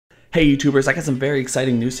Hey YouTubers, I got some very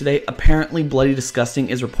exciting news today. Apparently Bloody Disgusting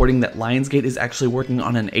is reporting that Lionsgate is actually working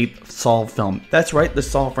on an 8th Saw film. That's right, the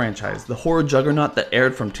Saw franchise, the horror juggernaut that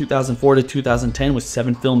aired from 2004 to 2010 with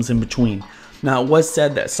 7 films in between. Now, it was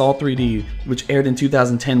said that Saw 3D, which aired in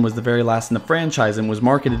 2010, was the very last in the franchise and was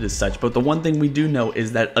marketed as such, but the one thing we do know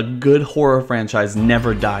is that a good horror franchise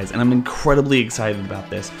never dies, and I'm incredibly excited about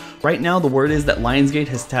this. Right now, the word is that Lionsgate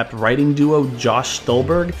has tapped writing duo Josh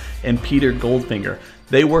Stolberg and Peter Goldfinger.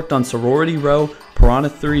 They worked on Sorority Row, Piranha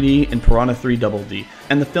 3D, and Piranha 3 Double D.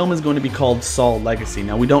 And the film is going to be called Saw Legacy.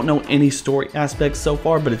 Now, we don't know any story aspects so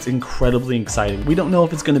far, but it's incredibly exciting. We don't know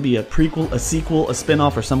if it's going to be a prequel, a sequel, a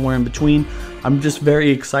spin-off, or somewhere in between. I'm just very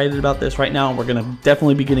excited about this right now. We're going to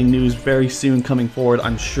definitely be getting news very soon coming forward.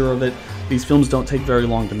 I'm sure of it. These films don't take very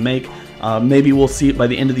long to make. Maybe we'll see it by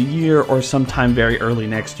the end of the year or sometime very early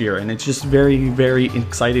next year. And it's just very, very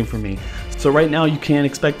exciting for me. So right now you can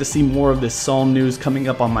expect to see more of this Saw news coming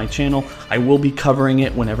up on my channel. I will be covering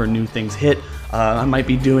it whenever new things hit. I might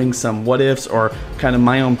be doing some what ifs or kind of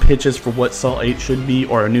my own pitches for what Saw 8 should be,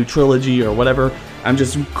 or a new trilogy or whatever. I'm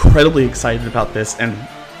just incredibly excited about this, and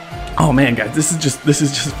oh man guys, this is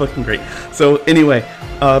just fucking great. So anyway,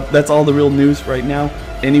 that's all the real news right now.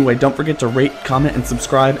 Anyway, don't forget to rate, comment, and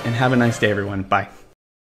subscribe, and have a nice day everyone. Bye.